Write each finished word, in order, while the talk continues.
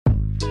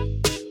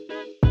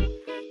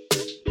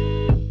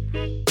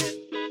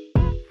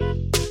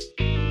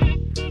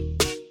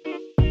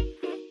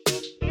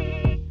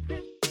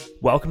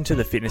Welcome to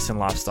the Fitness and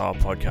Lifestyle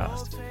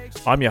Podcast.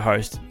 I'm your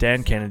host,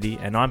 Dan Kennedy,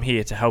 and I'm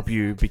here to help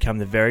you become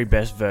the very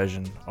best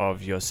version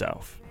of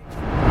yourself.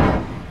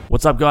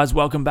 What's up, guys?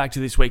 Welcome back to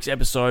this week's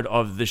episode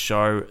of the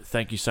show.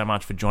 Thank you so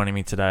much for joining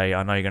me today.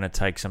 I know you're going to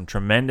take some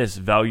tremendous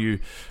value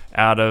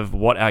out of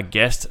what our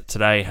guest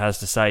today has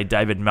to say,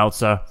 David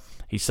Meltzer.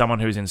 He's someone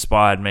who's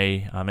inspired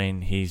me. I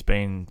mean, he's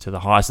been to the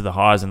highest of the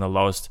highs and the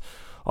lowest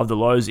of the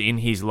lows in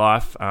his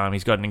life.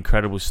 He's got an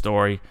incredible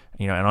story,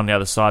 and on the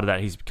other side of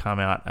that, he's become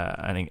out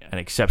an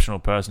exceptional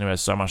person who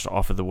has so much to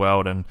offer the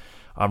world, and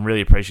I'm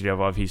really appreciative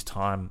of his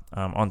time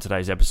on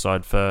today's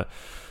episode. So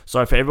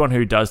for everyone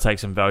who does take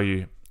some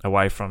value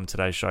away from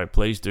today's show,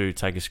 please do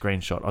take a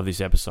screenshot of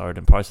this episode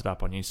and post it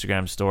up on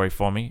Instagram story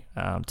for me.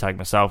 Tag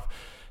myself,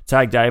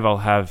 tag Dave. I'll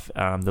have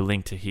the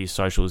link to his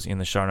socials in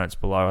the show notes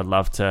below. I'd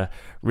love to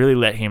really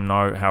let him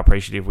know how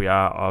appreciative we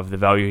are of the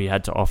value he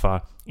had to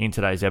offer in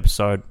today's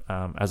episode.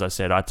 As I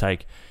said, I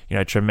take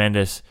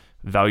tremendous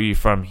value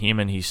from him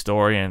and his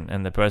story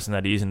and the person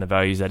that he is and the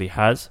values that he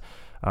has.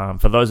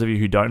 For those of you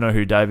who don't know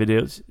who David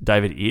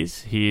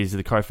is, he is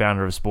the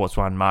co-founder of Sports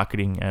One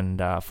Marketing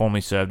and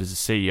formerly served as the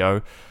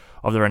CEO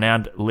of the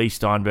renowned Lee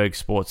Steinberg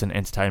Sports and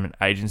Entertainment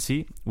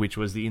Agency, which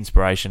was the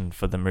inspiration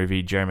for the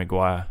movie Jerry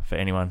Maguire, for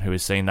anyone who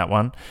has seen that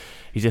one.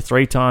 He's a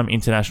 3-time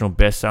international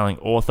best-selling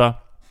author.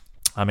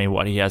 I mean,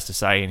 what he has to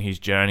say in his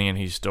journey and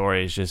his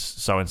story is just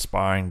so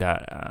inspiring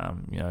that,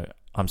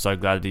 I'm so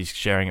glad that he's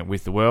sharing it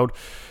with the world.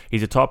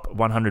 He's a top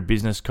 100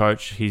 business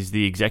coach. He's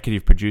the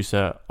executive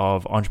producer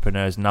of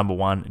Entrepreneur's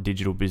 #1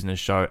 digital business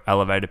show,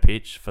 Elevator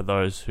Pitch, for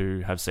those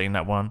who have seen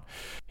that one.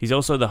 He's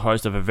also the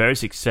host of a very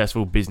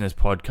successful business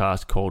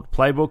podcast called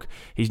Playbook.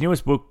 His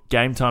newest book,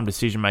 Game Time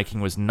Decision Making,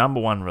 was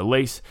 #1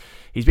 release.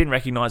 He's been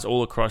recognized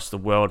all across the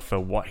world for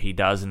what he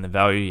does and the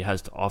value he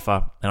has to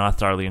offer, and I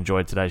thoroughly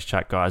enjoyed today's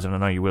chat, guys, and I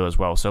know you will as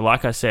well. So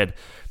like I said,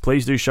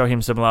 please do show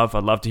him some love.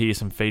 I'd love to hear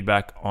some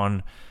feedback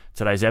on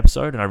today's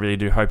episode, and I really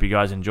do hope you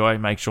guys enjoy.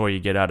 Make sure you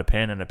get out a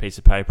pen and a piece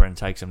of paper and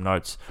take some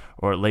notes,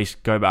 or at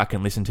least go back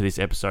and listen to this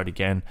episode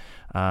again,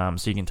 so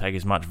you can take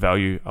as much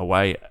value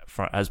away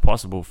as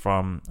possible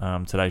from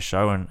today's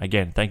show. And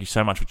again, thank you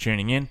so much for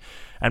tuning in.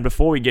 And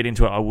before we get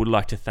into it, I would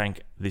like to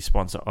thank the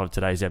sponsor of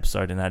today's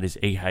episode, and that is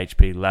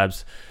EHP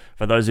Labs.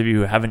 For those of you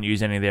who haven't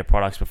used any of their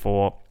products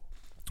before,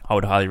 I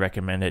would highly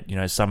recommend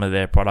it. Some of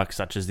their products,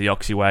 such as the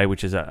OxyWhey,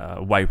 which is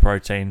a whey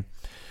protein,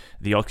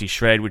 the Oxy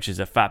Shred, which is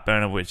a fat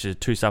burner, which is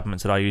 2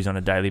 supplements that I use on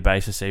a daily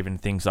basis, even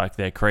things like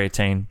their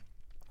creatine,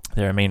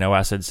 their amino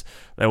acids.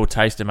 They all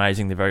taste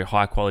amazing. They're very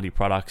high quality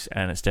products,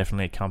 and it's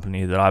definitely a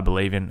company that I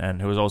believe in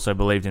and who has also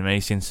believed in me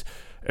since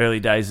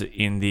early days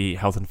in the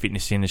health and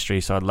fitness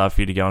industry. So I'd love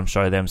for you to go and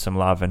show them some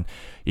love, and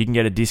you can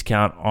get a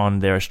discount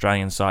on their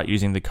Australian site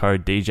using the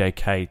code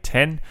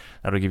DJK10.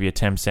 That'll give you a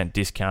 10%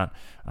 discount.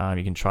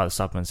 You can try the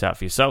supplements out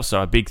for yourself.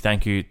 So a big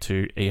thank you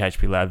to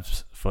EHP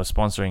Labs for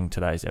sponsoring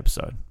today's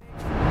episode.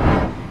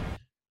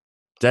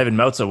 David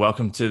Meltzer,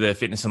 welcome to the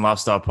Fitness and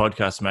Lifestyle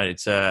Podcast, mate.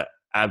 It's an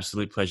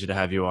absolute pleasure to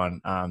have you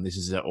on. This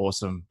is an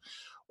awesome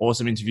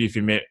interview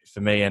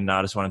for me, and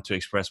I just wanted to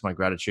express my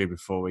gratitude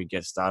before we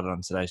get started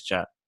on today's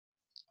chat.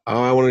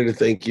 I wanted to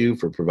thank you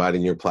for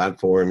providing your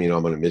platform.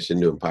 I'm on a mission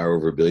to empower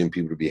over 1 billion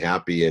people to be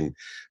happy, and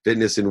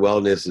fitness and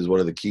wellness is one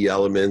of the key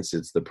elements.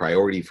 It's the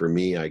priority for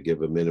me. I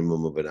give a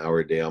minimum of an hour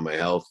a day on my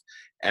health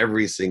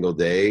every single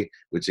day,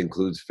 which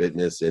includes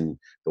fitness and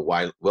the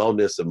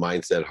wellness of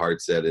mindset,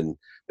 heart set, and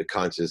the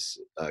conscious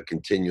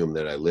continuum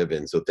that I live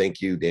in. So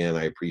thank you, Dan.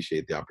 I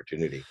appreciate the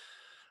opportunity.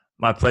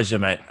 My pleasure,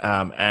 mate.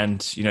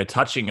 And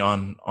touching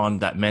on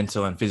that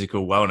mental and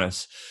physical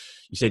wellness,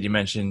 you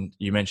mentioned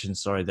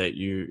that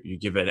you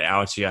give an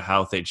hour to your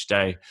health each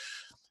day.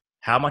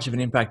 How much of an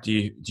impact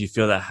do you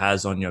feel that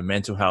has on your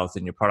mental health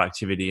and your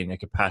productivity and your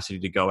capacity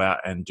to go out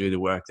and do the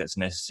work that's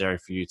necessary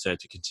for you to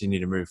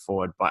continue to move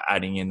forward by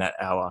adding in that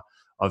hour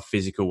of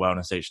physical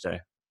wellness each day?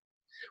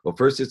 Well,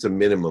 first, it's a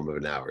minimum of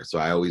an hour. So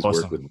I always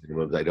Awesome. work with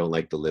minimums. I don't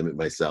like to limit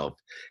myself.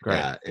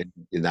 Great.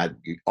 And that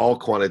all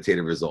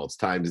quantitative results,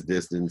 times,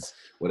 distance,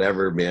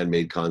 whatever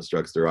man-made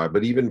constructs there are.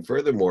 But even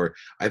furthermore,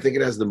 I think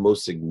it has the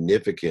most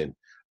significant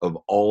of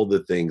all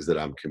the things that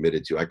I'm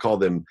committed to. I call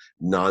them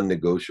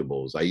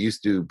non-negotiables. I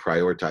used to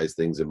prioritize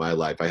things in my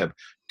life. I have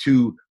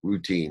 2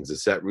 routines, a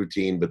set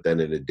routine, but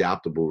then an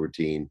adaptable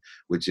routine,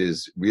 which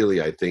is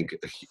really, I think,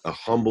 a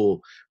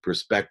humble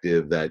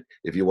perspective that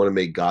if you want to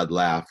make God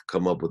laugh,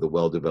 come up with a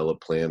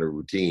well-developed plan or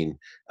routine.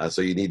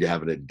 So you need to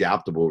have an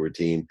adaptable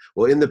routine.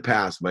 Well, in the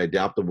past, my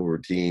adaptable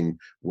routine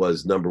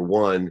was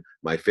 #1,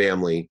 my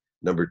family,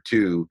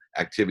 #2,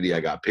 activity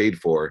I got paid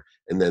for,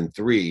 and then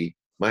 3,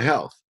 my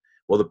health.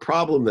 Well, the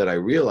problem that I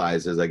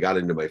realized as I got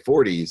into my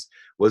 40s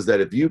was that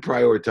if you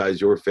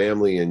prioritize your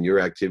family and your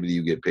activity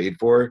you get paid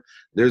for,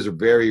 there's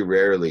very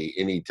rarely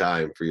any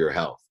time for your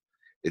health.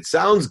 It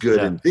sounds good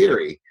in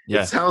theory.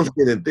 Yeah. It sounds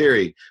good in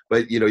theory,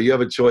 but you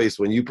have a choice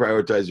when you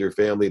prioritize your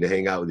family to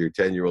hang out with your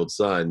 10-year-old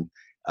son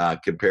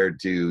compared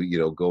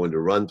to, going to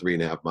run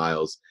 3.5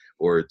 miles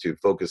or to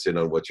focus in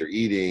on what you're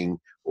eating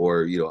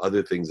or,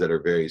 other things that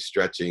are very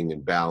stretching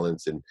and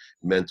balance and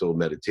mental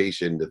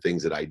meditation, the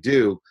things that I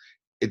do.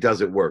 it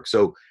doesn't work.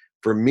 So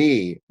for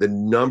me, the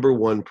number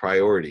one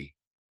priority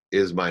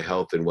is my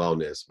health and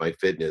wellness, my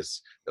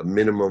fitness, a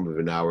minimum of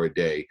an hour a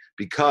day,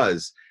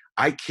 because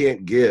I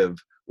can't give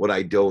what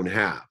I don't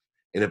have.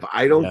 And if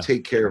I don't Yeah.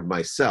 take care of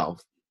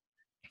myself,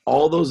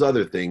 all those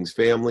other things,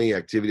 family,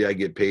 activity I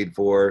get paid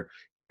for,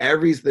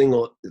 every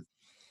single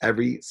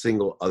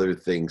other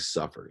thing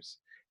suffers.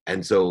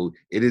 And so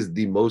it is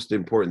the most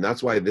important.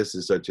 That's why this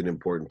is such an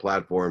important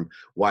platform,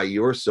 why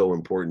you're so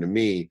important to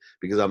me,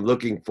 because I'm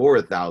looking for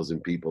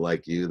 1,000 people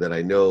like you that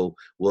I know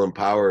will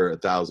empower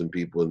 1,000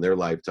 people in their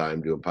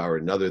lifetime to empower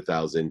another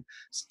 1,000,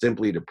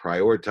 simply to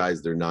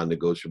prioritize their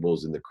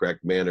non-negotiables in the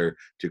correct manner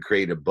to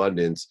create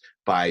abundance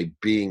by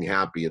being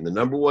happy. And the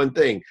number one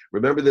thing,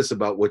 remember this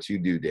about what you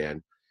do,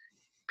 Dan.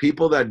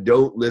 People that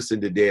don't listen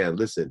to Dan,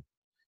 listen,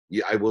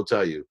 I will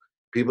tell you,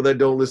 people that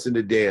don't listen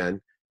to Dan,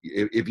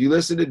 if you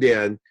listen to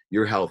Dan,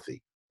 you're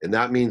healthy. And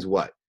that means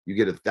what? You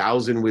get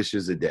 1,000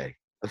 wishes a day.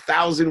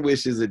 1,000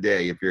 wishes a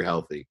day if you're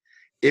healthy.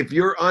 If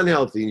you're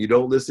unhealthy and you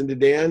don't listen to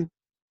Dan,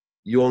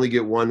 you only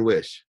get one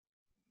wish.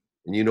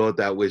 And you know what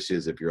that wish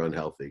is if you're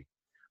unhealthy.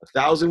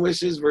 1,000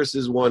 wishes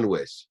versus one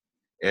wish.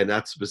 And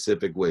that's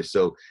specific wish.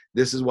 So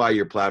this is why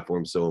your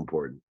platform's so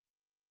important.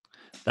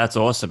 That's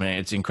awesome, man.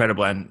 It's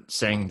incredible. And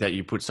seeing that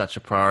you put such a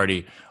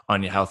priority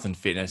on your health and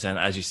fitness. And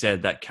as you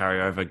said, that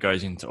carryover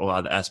goes into all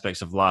other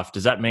aspects of life.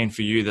 Does that mean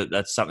for you that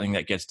that's something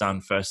that gets done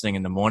first thing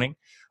in the morning?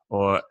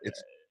 Or,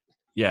 It's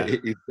yeah.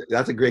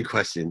 That's a great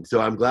question.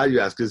 So I'm glad you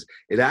asked, because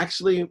it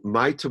actually,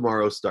 my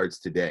tomorrow starts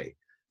today.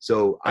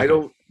 So I Okay.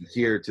 don't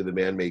adhere to the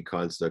man-made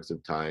constructs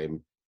of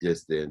time,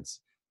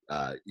 distance,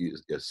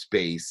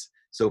 space.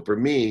 So for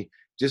me,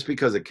 just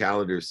because a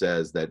calendar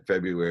says that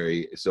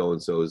February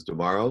so-and-so is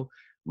tomorrow,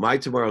 my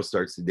tomorrow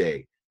starts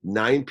today.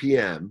 9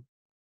 p.m.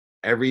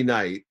 every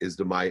night is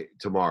my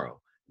tomorrow.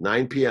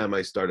 9 p.m.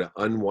 I start an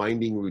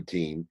unwinding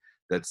routine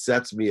that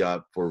sets me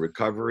up for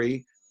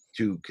recovery,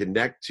 to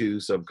connect to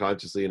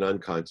subconsciously and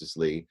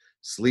unconsciously,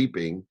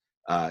 sleeping.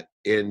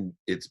 And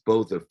it's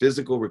both a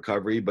physical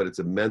recovery, but it's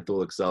a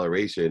mental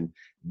acceleration.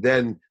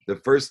 Then the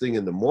first thing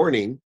in the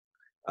morning,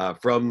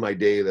 from my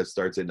day that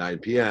starts at 9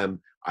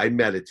 p.m., I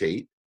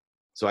meditate.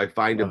 So I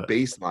find a Love it.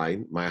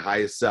 baseline, my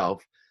highest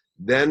self,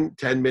 then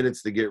 10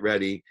 minutes to get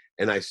ready,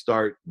 and I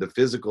start the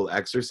physical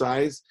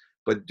exercise.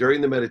 But during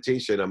the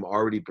meditation, I'm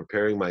already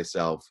preparing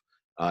myself.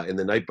 And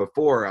the night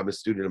before, I'm a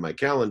student of my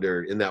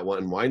calendar in that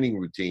unwinding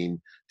routine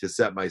to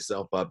set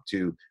myself up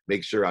to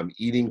make sure I'm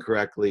eating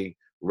correctly,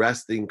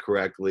 resting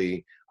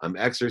correctly, I'm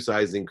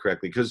exercising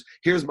correctly. Because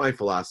here's my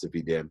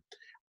philosophy, Dan.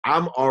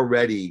 I'm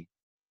already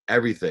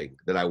everything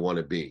that I want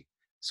to be.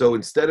 So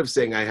instead of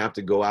saying I have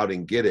to go out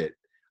and get it,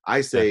 I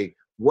Yeah. say,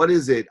 what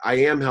is it? I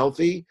am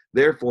healthy.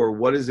 Therefore,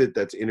 what is it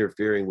that's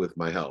interfering with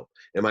my health?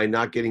 Am I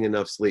not getting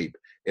enough sleep?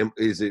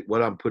 Is it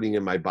what I'm putting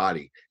in my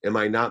body? Am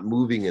I not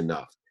moving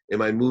enough?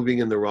 Am I moving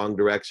in the wrong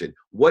direction?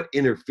 What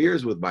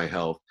interferes with my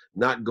health?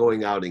 Not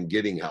going out and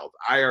getting health.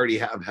 I already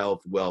have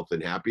health, wealth,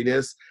 and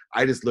happiness.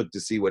 I just look to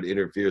see what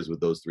interferes with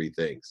those three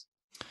things.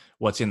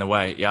 What's in the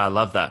way? Yeah, I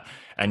love that.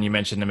 And you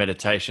mentioned the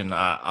meditation.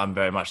 I'm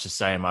very much the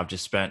same. I've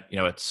just spent,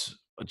 it's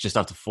just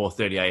after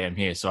 4:30 a.m.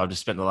 here. So I've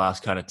just spent the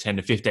last kind of 10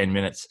 to 15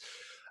 minutes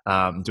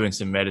doing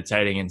some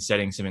meditating and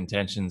setting some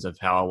intentions of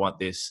how I want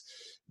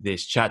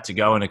this chat to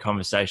go and a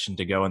conversation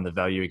to go and the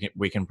value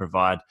we can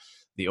provide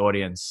the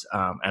audience.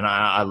 And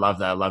I love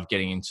that. I love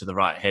getting into the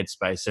right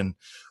headspace. And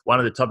one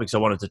of the topics I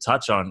wanted to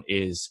touch on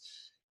is,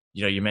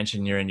 you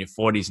mentioned you're in your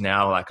 40s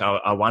now. Like,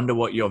 I wonder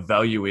what your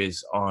value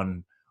is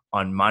on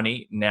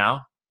money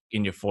now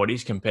in your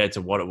 40s compared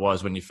to what it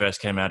was when you first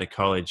came out of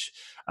college,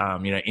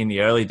 in the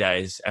early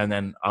days. And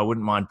then I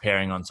wouldn't mind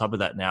pairing on top of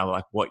that now,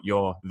 like what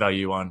your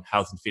value on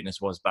health and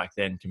fitness was back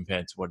then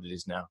compared to what it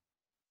is now.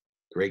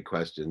 Great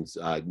questions.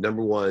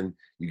 Number one,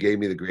 you gave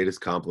me the greatest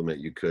compliment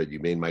you could. You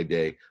made my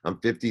day. I'm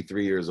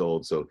 53 years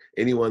old. So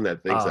anyone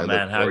that thinks Oh I look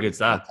man, how 40, good's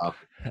that?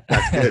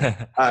 that's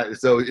good.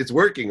 So it's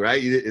working,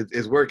 right?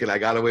 It's working. I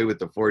got away with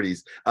the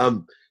 40s.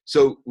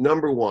 So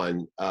number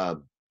one,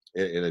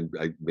 and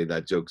I made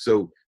that joke.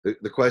 So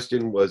the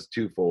question was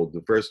twofold.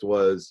 The first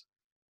was,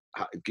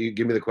 can you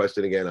give me the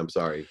question again? I'm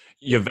sorry.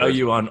 Your First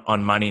value one.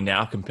 on money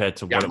now compared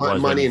to Yeah, what it was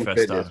when money you and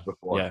first fitness started.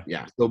 before. Yeah.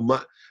 Yeah. So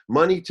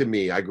money to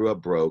me, I grew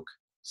up broke,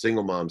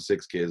 single mom,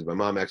 6 kids. My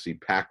mom actually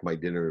packed my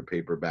dinner in a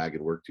paper bag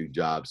and worked 2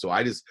 jobs. So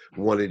I just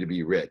wanted to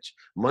be rich.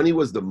 Money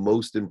was the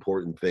most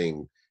important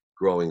thing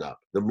growing up.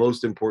 The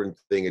most important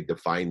thing, it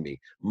defined me.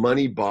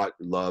 Money bought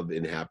love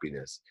and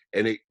happiness.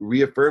 And it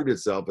reaffirmed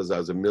itself as I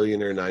was a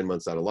millionaire 9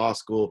 months out of law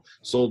school,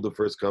 sold the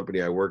first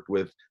company I worked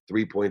with,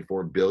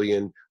 3.4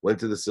 billion, went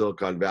to the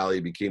Silicon Valley,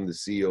 became the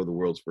CEO of the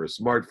world's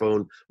first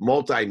smartphone,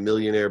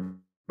 multi-millionaire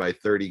by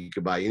 30,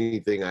 could buy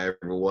anything I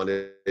ever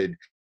wanted.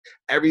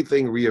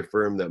 Everything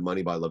reaffirmed that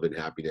money bought love and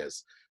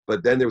happiness.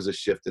 But then there was a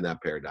shift in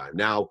that paradigm.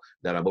 Now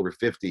that I'm over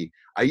 50,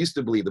 I used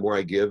to believe the more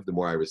I give, the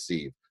more I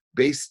receive.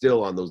 Based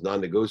still on those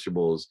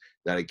non-negotiables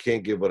that I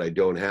can't give what I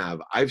don't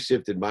have, I've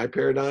shifted my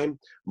paradigm.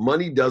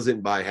 Money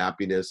doesn't buy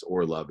happiness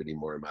or love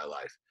anymore in my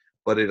life,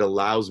 but it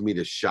allows me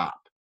to shop.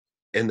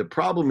 And the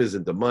problem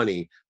isn't the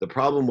money. The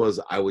problem was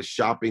I was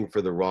shopping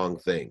for the wrong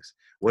things.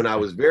 When I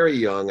was very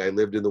young, I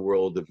lived in the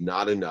world of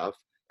not enough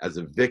as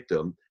a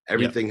victim. Yep.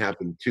 Everything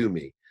happened to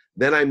me.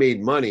 Then I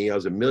made money. I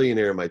was a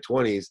millionaire in my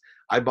 20s.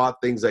 I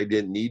bought things I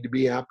didn't need to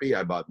be happy.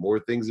 I bought more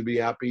things to be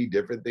happy,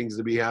 different things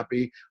to be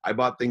happy. I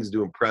bought things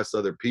to impress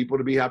other people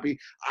to be happy.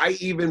 I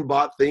even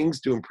bought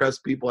things to impress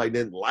people I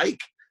didn't like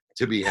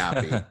to be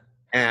happy.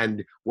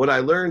 And what I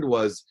learned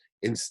was,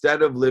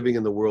 instead of living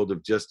in the world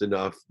of just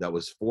enough that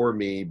was for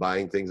me,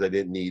 buying things I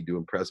didn't need to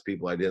impress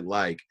people I didn't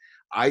like,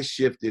 I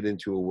shifted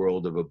into a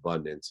world of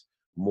abundance,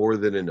 more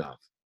than enough.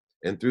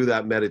 And through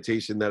that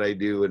meditation that I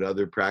do and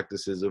other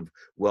practices of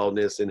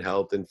wellness and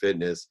health and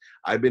fitness,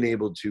 I've been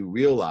able to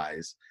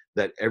realize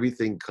that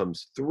everything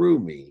comes through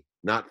me,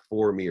 not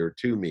for me or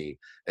to me,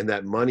 and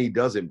that money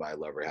doesn't buy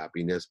love or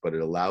happiness, but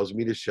it allows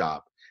me to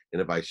shop.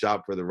 And if I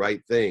shop for the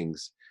right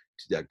things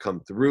that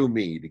come through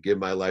me to give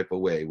my life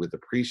away with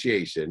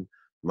appreciation,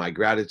 my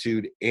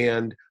gratitude,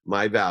 and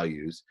my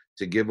values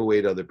to give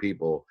away to other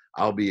people,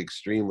 I'll be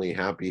extremely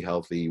happy,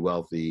 healthy,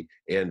 wealthy,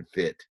 and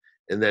fit.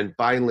 And then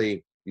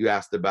finally, you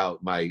asked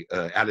about my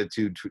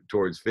attitude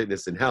towards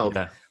fitness and health.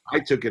 Yeah. I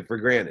took it for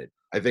granted.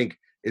 I think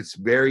it's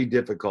very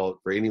difficult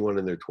for anyone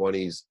in their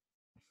 20s,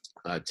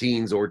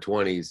 teens or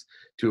 20s,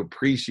 to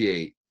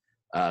appreciate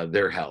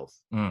their health.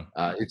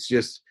 It's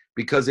just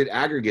because it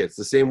aggregates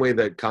the same way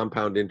that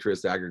compound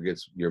interest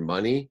aggregates your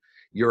money.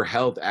 Your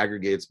health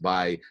aggregates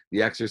by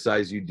the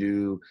exercise you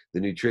do, the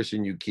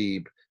nutrition you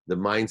keep, the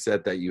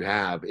mindset that you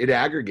have. It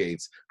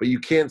aggregates, but you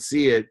can't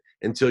see it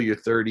until you're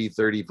 30,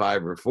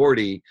 35, or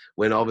 40,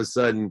 when all of a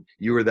sudden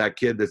you were that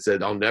kid that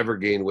said, I'll never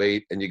gain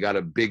weight, and you got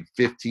a big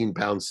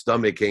 15-pound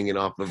stomach hanging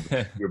off of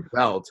your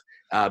belt,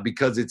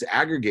 because it's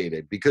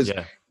aggregated. Because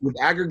with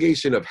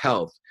aggregation of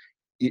health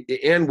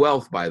and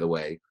wealth, by the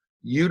way,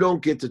 you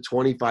don't get to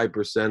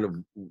 25% of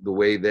the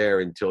way there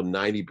until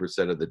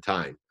 90% of the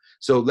time.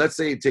 So let's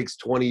say it takes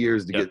 20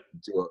 years to get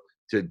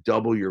to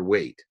double your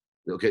weight.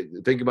 Okay,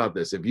 think about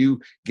this. If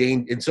you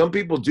gain, and some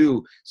people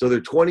do, so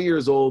they're 20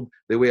 years old,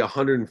 they weigh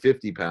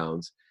 150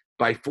 pounds.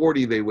 By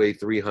 40, they weigh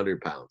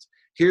 300 pounds.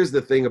 Here's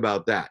the thing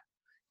about that.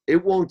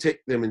 It won't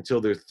take them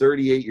until they're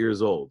 38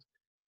 years old,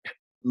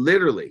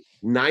 literally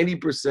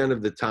 90%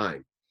 of the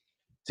time,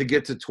 to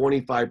get to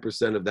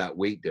 25% of that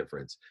weight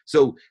difference.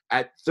 So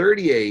at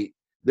 38,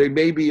 they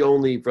may be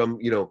only from,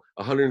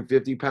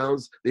 150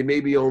 pounds, they may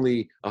be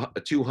only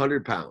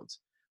 200 pounds.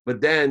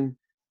 But then,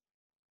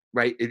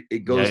 right,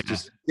 it goes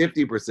to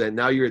 50%.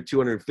 Now you're at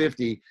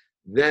 250.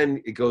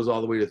 Then it goes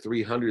all the way to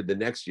 300 the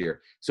next year.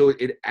 So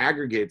it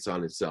aggregates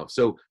on itself.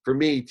 So for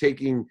me,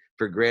 taking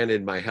for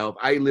granted my health,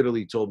 I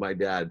literally told my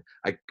dad,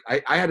 I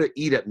had to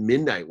eat at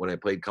midnight when I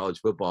played college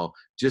football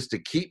just to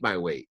keep my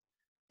weight.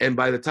 And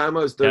by the time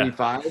I was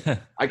 35,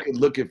 I could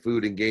look at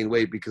food and gain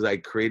weight because I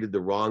created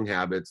the wrong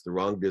habits, the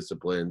wrong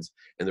disciplines,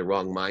 and the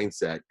wrong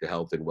mindset to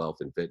health and wealth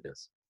and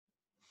fitness.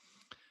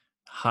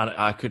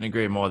 I couldn't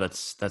agree more.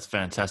 That's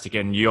fantastic.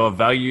 And your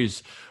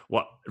values,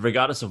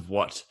 regardless of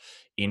what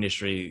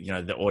industry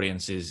the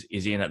audience is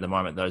in at the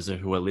moment, those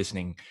who are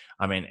listening,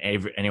 I mean,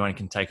 anyone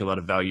can take a lot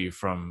of value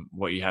from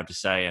what you have to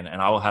say. And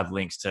I will have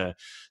links to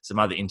some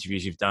other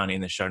interviews you've done in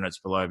the show notes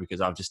below,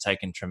 because I've just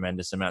taken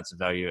tremendous amounts of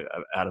value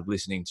out of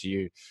listening to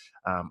you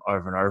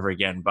over and over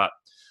again. But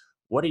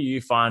what do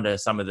you find are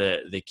some of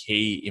the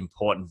key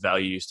important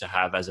values to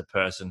have as a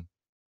person?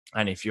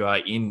 And if you are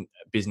in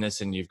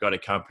business and you've got a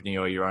company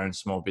or your own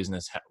small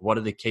business, what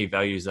are the key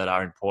values that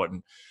are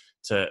important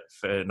for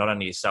not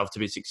only yourself to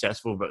be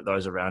successful, but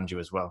those around you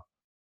as well?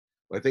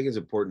 I think it's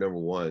important, number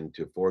one,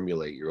 to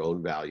formulate your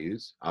own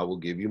values. I will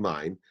give you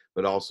mine,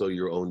 but also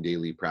your own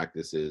daily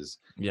practices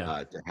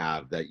to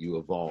have that you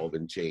evolve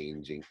and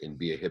change and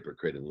be a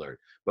hypocrite and learn.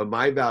 But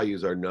my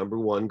values are, number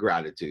one,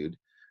 gratitude.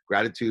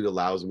 Gratitude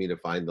allows me to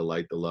find the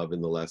light, the love,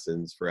 and the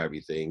lessons for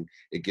everything.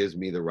 It gives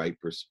me the right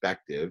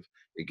perspective.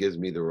 It gives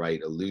me the right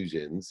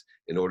illusions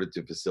in order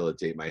to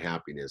facilitate my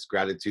happiness.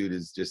 Gratitude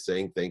is just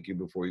saying thank you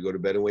before you go to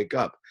bed and wake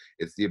up.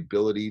 It's the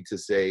ability to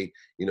say,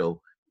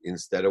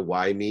 instead of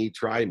why me,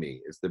 try me.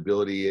 It's the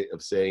ability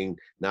of saying,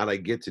 not I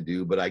get to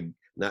do, but I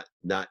got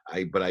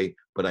to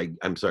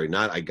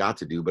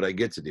do, but I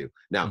get to do.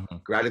 Now,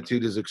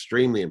 gratitude is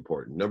extremely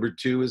important. Number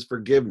two is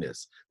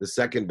forgiveness. The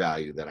second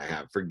value that I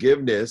have.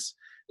 Forgiveness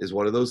is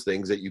one of those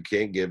things that you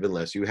can't give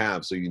unless you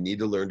have. So you need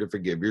to learn to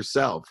forgive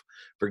yourself.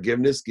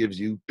 Forgiveness gives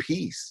you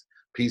peace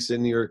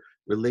in your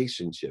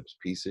relationships,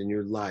 peace in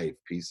your life,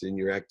 peace in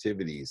your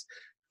activities.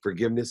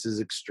 Forgiveness is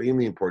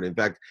extremely important. In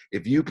fact,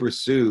 if you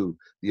pursue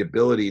the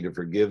ability to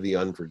forgive the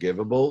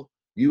unforgivable,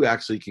 you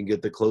actually can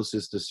get the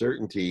closest to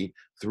certainty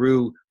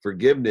through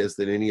forgiveness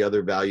than any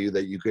other value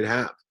that you could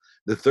have.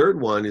 The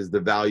third one is the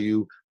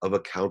value of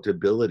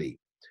accountability.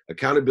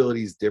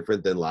 Accountability is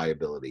different than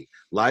liability.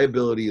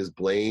 Liability is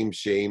blame,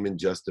 shame, and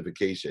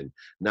justification.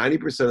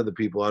 90% of the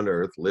people on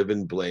earth live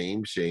in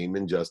blame, shame,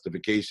 and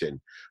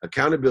justification.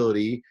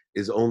 Accountability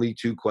is only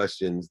two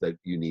questions that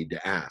you need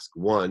to ask.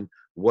 One,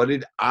 what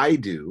did I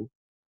do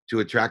to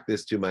attract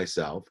this to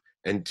myself?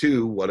 And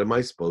two, what am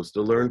I supposed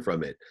to learn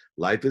from it?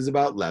 Life is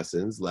about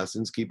lessons.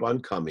 Lessons keep on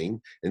coming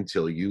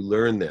until you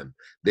learn them.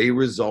 They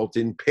result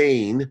in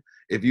pain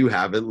if you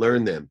haven't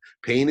learned them.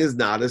 Pain is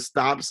not a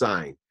stop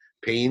sign.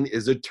 Pain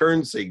is a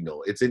turn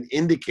signal. It's an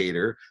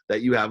indicator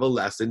that you have a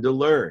lesson to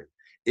learn.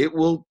 It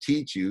will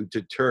teach you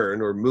to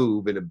turn or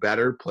move in a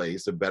better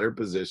place, a better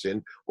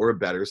position, or a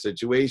better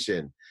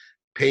situation.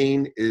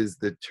 Pain is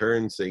the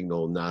turn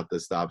signal, not the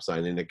stop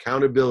sign. And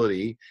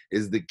accountability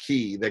is the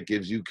key that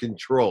gives you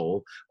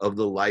control of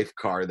the life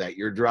car that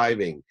you're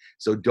driving.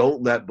 So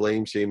don't let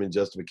blame, shame, and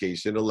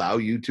justification allow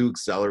you to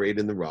accelerate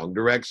in the wrong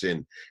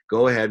direction.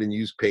 Go ahead and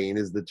use pain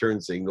as the turn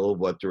signal of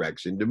what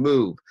direction to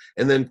move.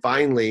 And then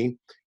finally,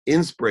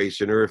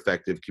 inspiration or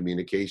effective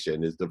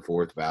communication is the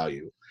fourth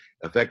value.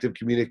 Effective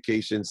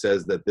communication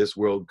says that this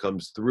world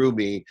comes through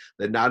me,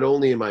 that not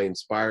only am I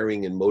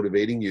inspiring and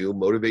motivating you,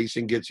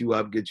 motivation gets you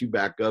up, gets you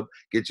back up,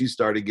 gets you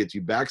started, gets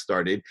you back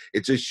started.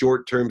 It's a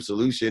short-term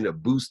solution, a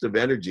boost of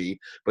energy,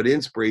 but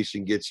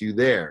inspiration gets you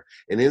there.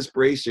 And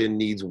inspiration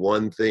needs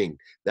one thing,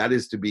 that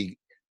is to be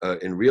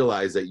and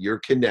realize that you're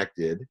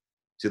connected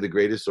to the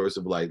greatest source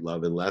of light,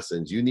 love, and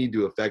lessons. You need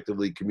to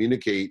effectively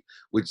communicate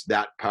which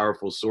that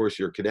powerful source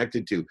you're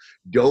connected to.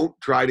 Don't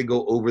try to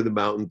go over the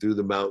mountain, through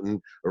the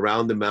mountain,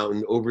 around the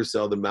mountain,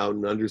 oversell the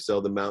mountain, undersell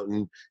the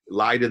mountain,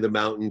 lie to the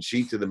mountain,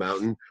 cheat to the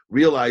mountain.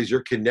 Realize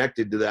you're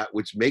connected to that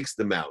which makes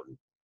the mountain.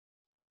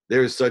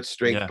 There is such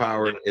strength,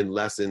 power, and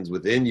lessons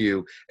within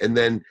you, and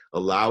then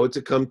allow it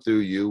to come through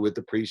you with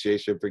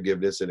appreciation,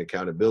 forgiveness, and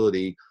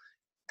accountability,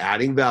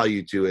 adding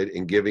value to it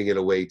and giving it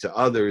away to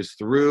others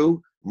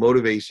through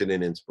motivation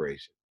and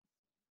inspiration.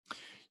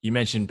 You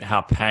mentioned how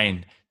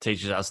pain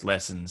teaches us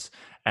lessons.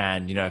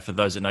 And, for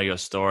those that know your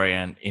story,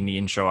 and in the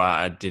intro,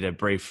 I did a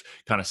brief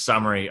kind of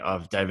summary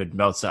of David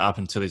Meltzer up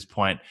until this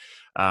point.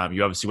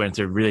 You obviously went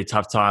through a really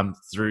tough time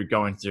through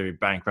going through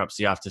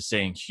bankruptcy after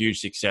seeing huge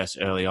success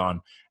early on.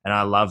 And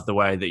I love the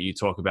way that you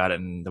talk about it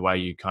and the way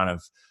you kind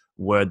of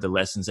word the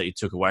lessons that you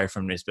took away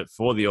from this. But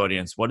for the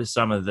audience, what are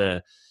some of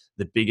the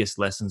biggest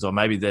lessons, or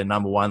maybe the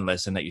number one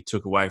lesson that you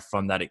took away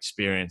from that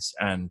experience,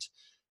 and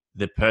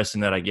the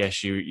person that I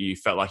guess you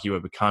felt like you were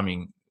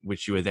becoming,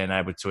 which you were then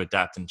able to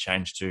adapt and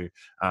change to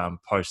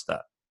post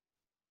that?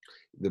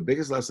 The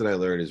biggest lesson I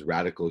learned is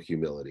radical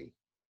humility,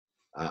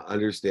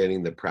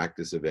 understanding the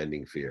practice of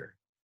ending fear.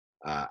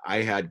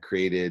 I had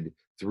created,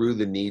 through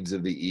the needs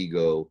of the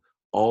ego,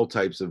 all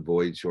types of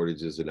void,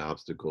 shortages, and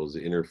obstacles,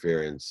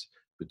 interference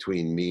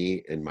between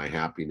me and my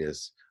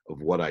happiness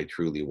of what I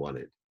truly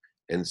wanted.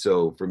 And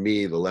so for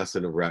me, the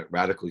lesson of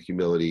radical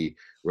humility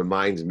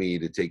reminds me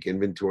to take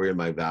inventory of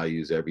my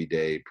values every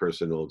day,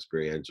 personal,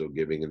 experiential,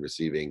 giving and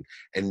receiving,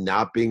 and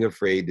not being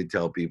afraid to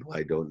tell people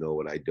I don't know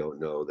what I don't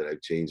know, that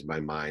I've changed my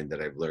mind, that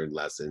I've learned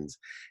lessons,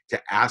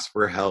 to ask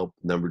for help.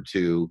 Number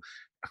two,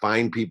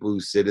 find people who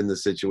sit in the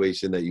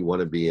situation that you want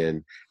to be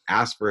in,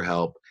 ask for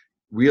help.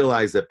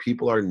 Realize that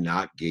people are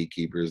not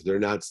gatekeepers. They're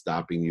not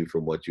stopping you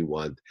from what you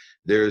want.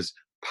 There's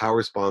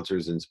power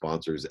sponsors and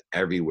sponsors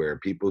everywhere,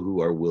 people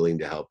who are willing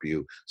to help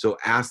you. So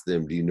ask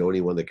them, do you know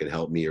anyone that can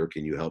help me, or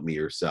can you help me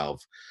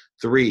yourself?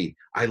 Three,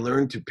 I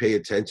learned to pay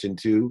attention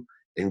to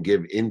and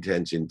give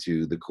intention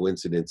to the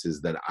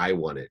coincidences that I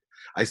wanted.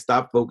 I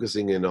stopped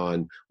focusing in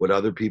on what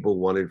other people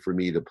wanted for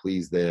me to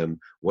please them,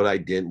 what I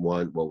didn't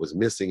want, what was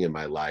missing in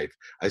my life.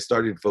 I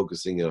started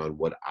focusing in on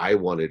what I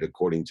wanted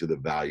according to the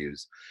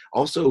values.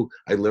 Also,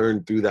 I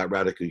learned through that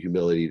radical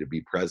humility to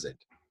be present,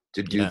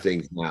 to do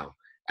things now.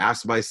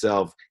 Ask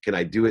myself, can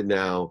I do it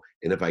now?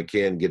 And if I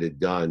can, get it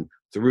done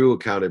through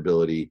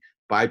accountability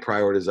by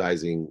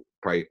prioritizing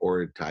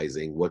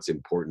what's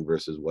important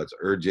versus what's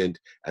urgent,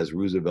 as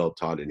Roosevelt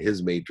taught in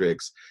his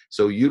matrix.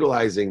 So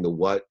utilizing the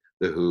what,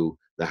 the who,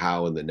 the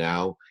how, and the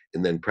now,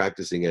 and then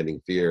practicing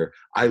ending fear.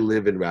 I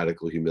live in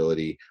radical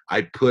humility.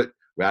 I put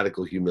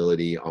radical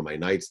humility on my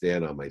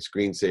nightstand, on my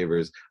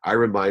screensavers. I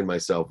remind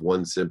myself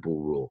one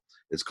simple rule.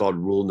 It's called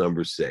rule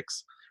number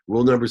 6.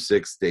 Rule number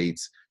 6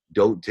 states,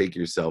 don't take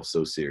yourself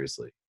so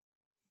seriously.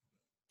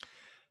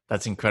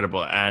 That's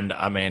incredible. And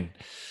I mean,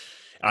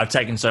 I've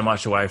taken so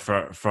much away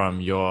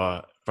from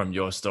your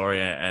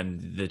story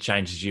and the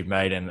changes you've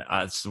made. And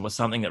it's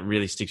something that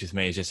really sticks with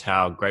me is just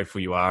how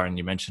grateful you are. And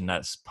you mentioned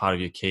that's part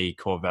of your key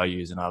core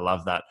values. And I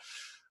love that.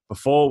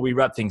 Before we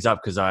wrap things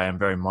up, because I am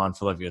very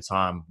mindful of your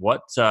time,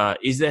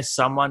 is there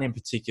someone in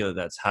particular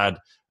that's had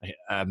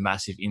a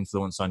massive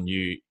influence on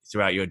you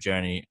throughout your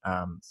journey,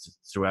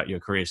 throughout your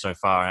career so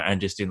far, and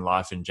just in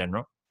life in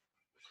general?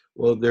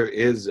 Well, there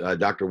is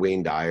Dr.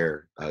 Wayne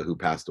Dyer, who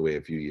passed away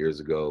a few years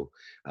ago.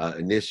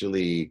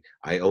 Initially,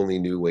 I only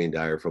knew Wayne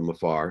Dyer from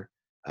afar,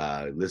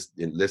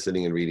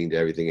 listening and reading to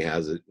everything he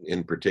has,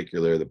 in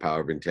particular, The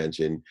Power of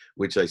Intention,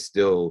 which I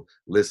still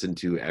listen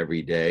to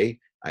every day.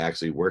 I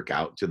actually work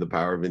out to The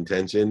Power of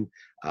Intention.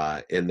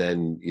 And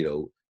then,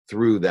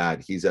 through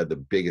that, he's had the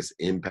biggest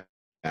impact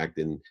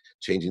in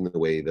changing the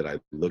way that I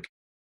look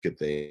at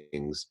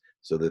things,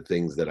 So the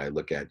things that I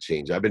look at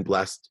change. I've been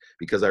blessed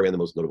because I ran the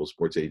most notable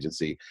sports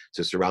agency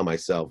to surround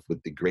myself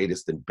with the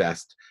greatest and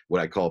best,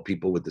 what I call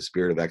people with the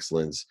spirit of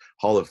excellence,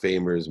 Hall of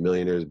Famers,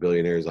 millionaires,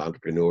 billionaires,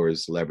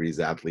 entrepreneurs, celebrities,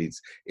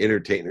 athletes,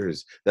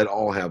 entertainers that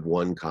all have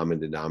one common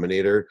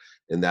denominator.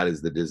 And that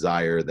is the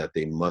desire that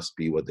they must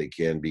be what they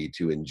can be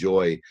to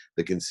enjoy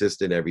the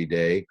consistent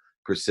everyday,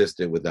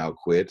 persistent without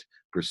quit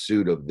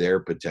pursuit of their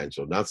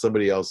potential, not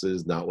somebody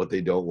else's, not what they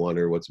don't want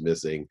or what's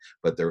missing,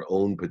 but their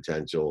own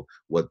potential,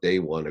 what they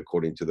want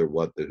according to their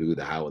what, the who,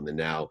 the how, and the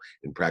now,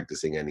 and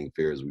practicing ending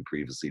fear as we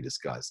previously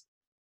discussed.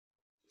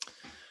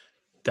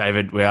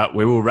 David,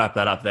 we will wrap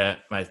that up there,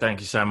 mate. Thank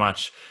you so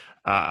much.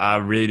 I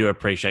really do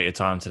appreciate your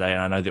time today.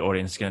 And I know the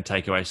audience is going to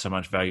take away so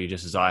much value,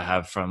 just as I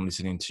have from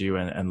listening to you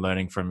and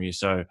learning from you.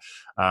 So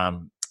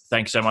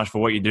thanks so much for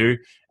what you do.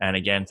 And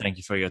again, thank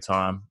you for your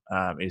time.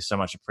 It is so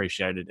much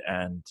appreciated.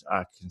 And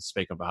I can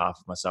speak on behalf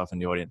of myself and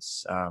the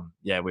audience.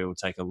 We will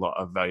take a lot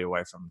of value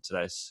away from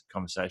today's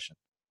conversation.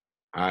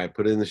 All right,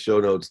 put it in the show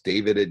notes,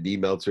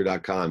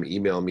 david@dmeltzer.com.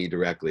 Email me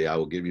directly. I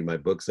will give you my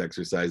books,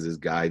 exercises,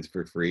 guides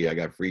for free. I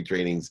got free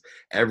trainings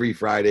every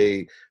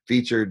Friday,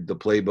 featured the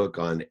playbook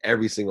on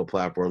every single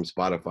platform,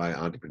 Spotify,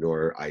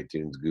 Entrepreneur,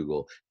 iTunes,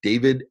 Google.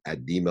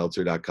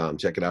 david@dmeltzer.com.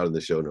 Check it out in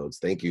the show notes.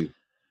 Thank you.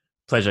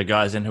 Pleasure,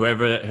 guys. And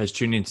whoever has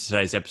tuned into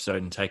today's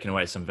episode and taken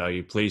away some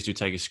value, please do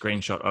take a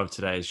screenshot of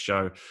today's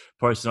show,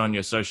 post it on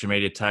your social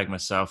media, tag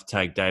myself,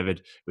 tag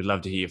David. We'd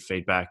love to hear your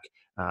feedback,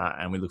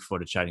 and we look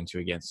forward to chatting to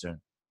you again soon.